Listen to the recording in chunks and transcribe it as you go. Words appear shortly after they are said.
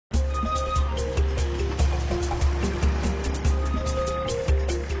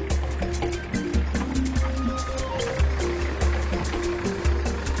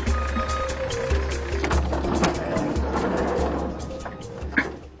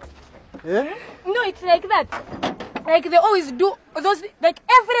Eh? No, it's like that. Like they always do those. Like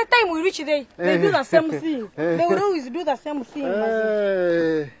every time we reach there, they do the same thing. They will always do the same thing.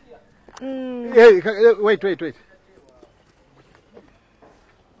 Wait.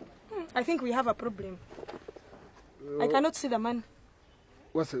 I think we have a problem. I cannot see the money.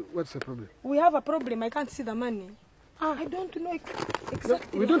 What's the problem? We have a problem. I can't see the money. I don't know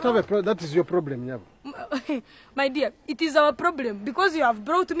exactly. We don't have a problem. That is your problem, Nyabo. My dear, it is our problem because you have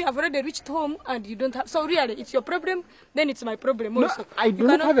brought me. I've already reached home and you don't have. So really, it's your problem. Then it's my problem also. No, I do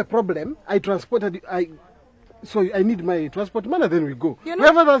not have a problem. I transported. So I need my transport money. Then we go. We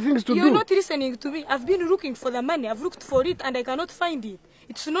have other things to do. You're not listening to me. I've been looking for the money. I've looked for it and I cannot find it.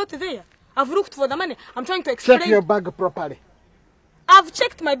 It's not there. I've looked for the money. I'm trying to explain. Check your bag properly. I've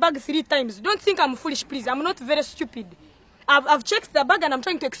checked my bag 3 times. Don't think I'm foolish, please. I'm not very stupid. I've checked the bag and I'm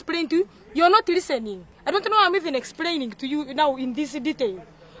trying to explain to you. You're not listening. I don't know how I'm even explaining to you now in this detail.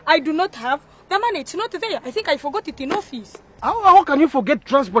 I do not have the money. It's not there. I think I forgot it in office. How can you forget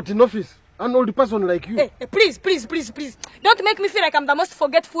transport in office? An old person like you. Hey, please. Don't make me feel like I'm the most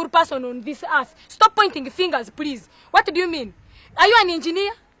forgetful person on this earth. Stop pointing fingers, please. What do you mean? Are you an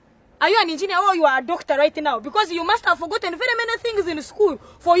engineer? Are you an engineer or you are a doctor right now? Because you must have forgotten very many things in school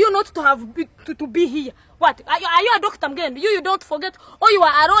for you not to have to be here. What? Are you a doctor again? You don't forget. Or you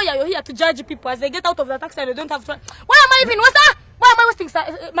are a lawyer, you're here to judge people as they get out of the taxi and they don't have to... Why am I even... Why am I wasting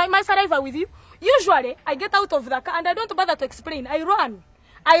my saliva with you? Usually, I get out of the car and I don't bother to explain. I run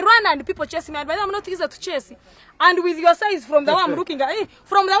and people chase me, and by the way, I'm not easy to chase. And with your size, from the way I'm looking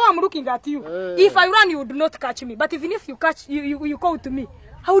at, you, if I run, you would not catch me. But even if you catch, you call to me,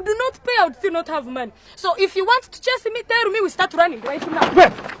 I would not pay. I would still not have money. So if you want to chase me, tell me we start running right now.